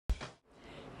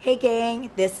Hey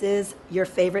gang, this is your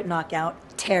favorite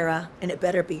knockout, Tara, and it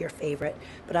better be your favorite.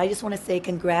 But I just want to say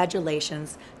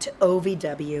congratulations to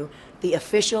OVW, the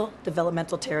official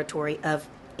developmental territory of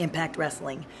Impact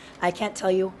Wrestling. I can't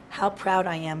tell you how proud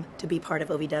I am to be part of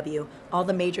OVW. All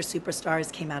the major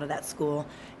superstars came out of that school,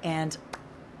 and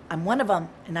I'm one of them,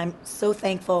 and I'm so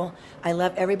thankful. I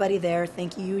love everybody there.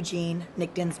 Thank you, Eugene,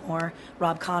 Nick Dinsmore,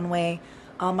 Rob Conway,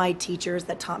 all my teachers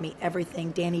that taught me everything,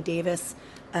 Danny Davis.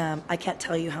 I can't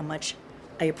tell you how much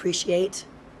I appreciate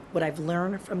what I've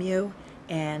learned from you,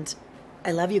 and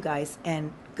I love you guys,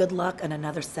 and good luck on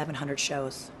another 700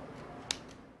 shows.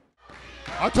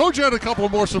 I told you I had a couple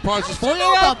more surprises for you.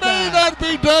 That may not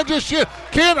be done just yet.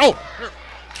 Ken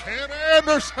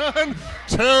Anderson,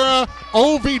 Tara,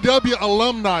 OVW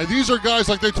alumni. These are guys,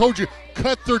 like they told you,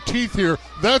 cut their teeth here.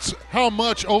 That's how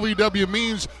much OVW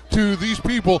means to these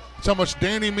people. It's how much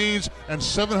Danny means, and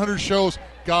 700 shows.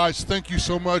 Guys, thank you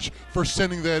so much for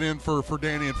sending that in for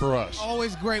Danny and for us.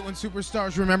 Always great when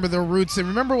superstars remember their roots. And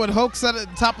remember what Hoke said at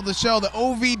the top of the show, the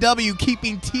OVW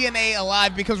keeping TNA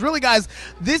alive. Because really, guys,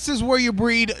 this is where you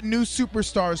breed new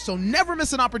superstars. So never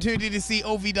miss an opportunity to see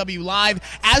OVW live.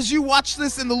 As you watch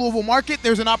this in the Louisville market,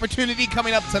 there's an opportunity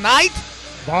coming up tonight.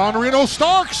 Von Reno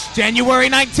Starks. January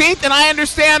 19th. And I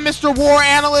understand Mr. War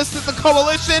Analyst at the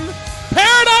Coalition,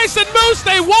 Paradise and Moose,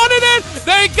 they wanted it,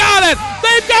 they got it.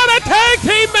 They've got a tag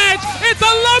team match. It's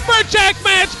a lumberjack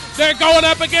match. They're going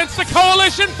up against the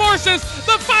Coalition forces.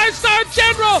 The 5-star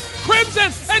General,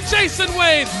 Crimson, and Jason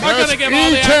Wade are going to give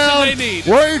all the action they need.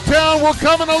 We're E-Town. We're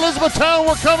coming to Elizabethtown.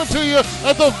 We're coming to you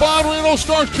at the Von Reno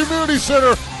Starks Community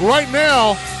Center. Right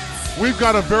now, we've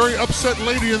got a very upset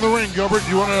lady in the ring, Gilbert.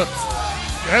 You want to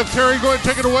have Terry go ahead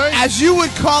and take it away? As you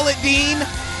would call it, Dean,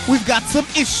 we've got some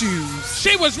issues.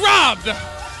 She was robbed.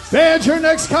 And your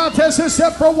next contest is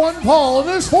set for one fall, and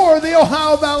is for the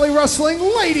Ohio Valley Wrestling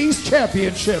Ladies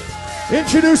Championship.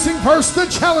 Introducing first the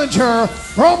challenger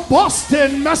from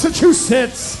Boston,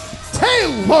 Massachusetts,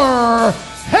 Taeler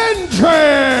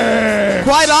Hendrix.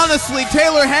 Quite honestly,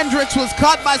 Taeler Hendrix was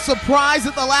caught by surprise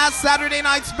at the last Saturday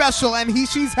night special, and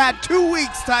she's had 2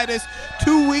 weeks, Titus,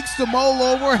 2 weeks to mull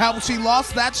over how she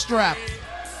lost that strap.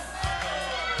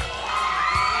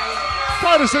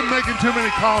 Titus isn't making too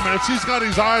many comments. He's got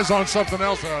his eyes on something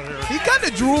else out here. He kind of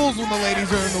drools when the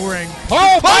ladies are in the ring.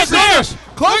 Oh, my goodness!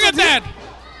 Look at that!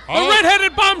 The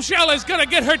redheaded bombshell is going to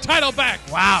get her title back.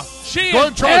 Wow. She Go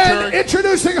is. ahead, And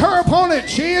introducing her opponent,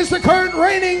 she is the current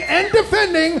reigning and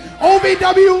defending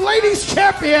OVW Ladies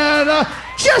Champion,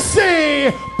 Jessie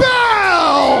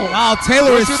Belle. Wow,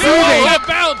 Taeler is She soothing. won the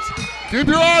belt. Keep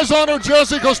your eyes on her,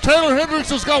 Jessie, because Taeler Hendrix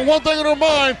has got one thing in her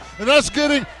mind, and that's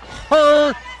getting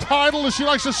her title, as she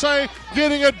likes to say,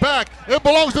 getting it back. It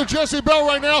belongs to Jessie Belle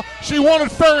right now. She won it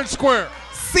fair and square.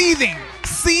 Seething.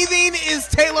 Seething is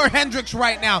Taeler Hendrix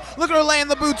right now. Look at her laying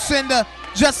the boots into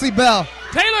Jessie Belle.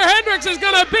 Taeler Hendrix is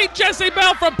going to beat Jessie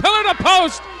Belle from pillar to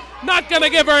post. Not going to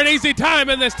give her an easy time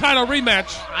in this title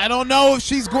rematch. I don't know if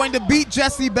she's going to beat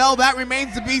Jessie Belle. That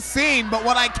remains to be seen. But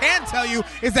what I can tell you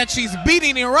is that she's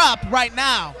beating her up right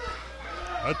now.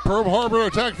 That Pearl Harbor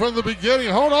attack from the beginning.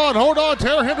 Hold on.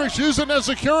 Taeler Hendrix using that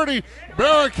security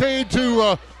barricade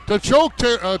to choke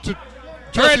to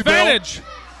Her advantage.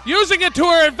 Using it to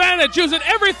her advantage. Using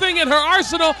everything in her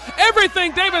arsenal.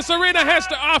 Everything Davis Arena has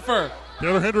to offer.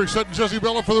 Taeler Hendrix setting Jessie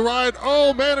Belle up for the ride.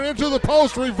 Oh, man, and into the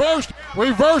post.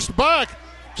 Reversed back.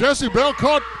 Jessie Belle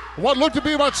caught what looked to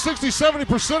be about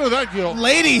 60-70% of that, Gil.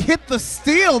 Lady hit the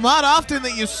steel. Not often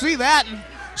that you see that. And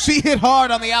she hit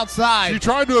hard on the outside. She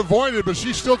tried to avoid it, but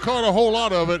she still caught a whole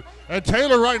lot of it. And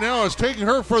Taeler right now is taking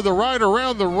her for the ride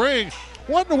around the ring.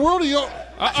 What in the world are you?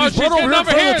 She's right over here in front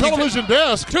of the television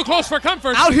desk. Too close for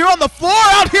comfort. Out here on the floor.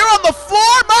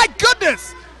 My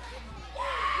goodness.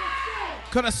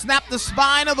 Could have snapped the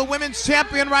spine of the women's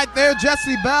champion right there,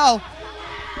 Jessie Belle.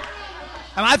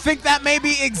 And I think that may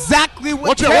be exactly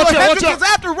what Taeler Hendrix is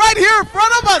after right here in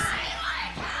front of us.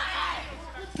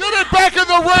 Get it back in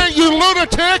the ring, you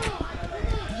lunatic!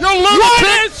 You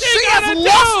lunatic! She has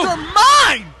lost her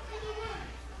mind!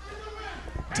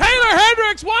 Taeler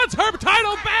Hendrix wants her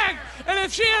title back, and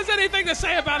if she has anything to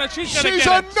say about it, she's going to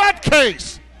get it. She's a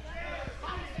nutcase!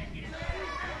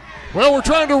 Well, we're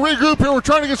trying to regroup here. We're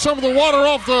trying to get some of the water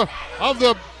off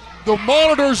the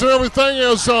monitors and everything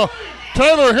as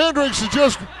Taeler Hendrix is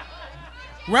just...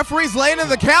 Referee's laying in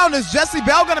the count. Is Jessie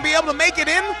Belle going to be able to make it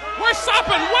in? We're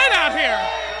sopping wet out here.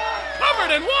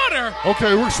 Covered in water.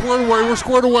 Okay, we're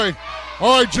squared away.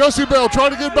 All right, Jessie Belle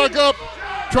trying to get back up.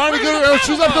 Trying to get her.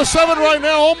 She's up to 7 right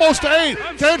now, almost to 8.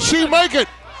 Can she make it?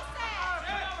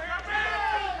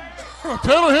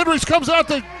 Taeler Hendrix comes out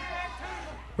the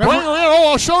Bring her in.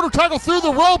 Oh, a shoulder tackle through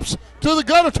the ropes to the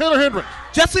gut of Taeler Hendrix.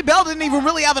 Jessie Belle didn't even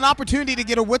really have an opportunity to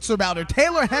get her wits about her.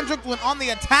 Taeler Hendrix went on the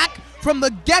attack from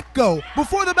the get-go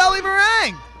before the bell even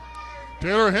rang.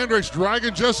 Taeler Hendrix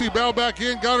dragging Jessie Belle back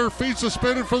in, got her feet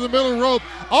suspended from the middle rope.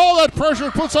 All that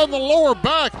pressure puts on the lower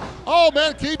back. Oh,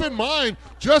 man, keep in mind,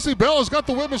 Jessie Belle has got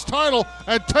the women's title,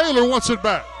 and Taeler wants it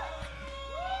back.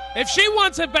 If she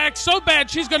wants it back so bad,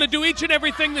 she's going to do each and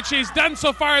everything that she's done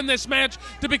so far in this match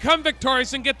to become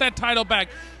victorious and get that title back.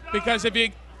 Because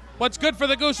what's good for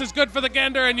the goose is good for the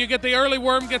gander, and you get the early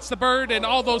worm gets the bird and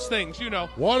all those things, you know.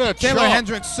 What a Taeler chop.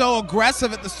 Hendrix so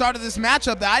aggressive at the start of this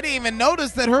matchup that I didn't even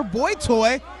notice that her boy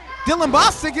toy, Dylan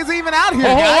Bostic, is even out here,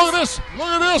 guys. Look at this. Look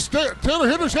at this. Taeler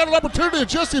Hendrix had an opportunity, and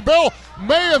Jessie Belle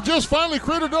may have just finally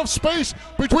created enough space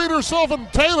between herself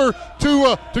and Taeler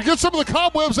to get some of the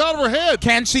cobwebs out of her head.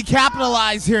 Can she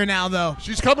capitalize here now, though?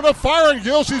 She's coming up firing,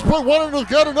 Gil. She's put one into the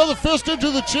gut, another fist into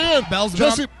the chin.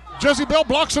 Jessie Belle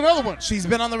blocks another one. She's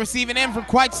been on the receiving end for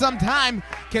quite some time.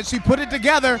 Can she put it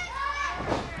together?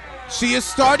 She is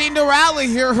starting to rally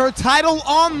here. Her title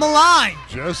on the line.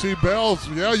 Jessie Belle,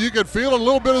 yeah, you can feel a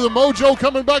little bit of the mojo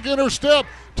coming back in her step.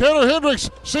 Taeler Hendrix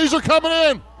sees her coming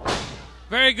in.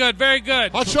 Very good, very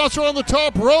good. Hot shots are on the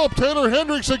top rope. Taeler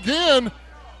Hendrix again.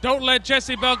 Don't let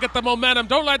Jessie Belle get the momentum.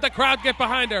 Don't let the crowd get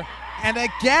behind her. And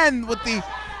again with the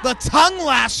tongue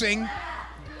lashing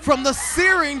from the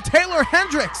searing Taeler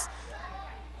Hendrix.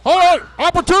 All right,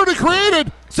 opportunity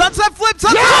created. Sunset flip,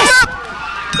 sunset flip.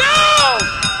 No!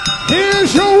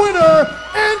 Here's your winner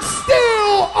and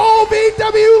still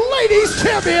OVW Ladies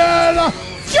Champion,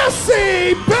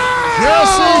 Jessie Belle.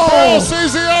 Jessie Belle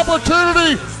sees the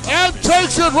opportunity and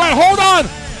takes it right. Hold on.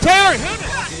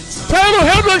 Taeler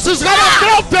Hendrix has got a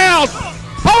meltdown.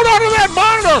 Hold on to that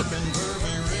monitor.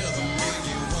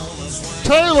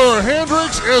 Taeler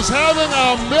Hendrix is having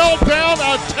a meltdown,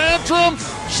 a tantrum.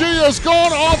 She has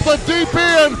gone off the deep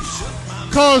end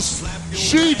because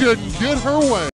she didn't get her way.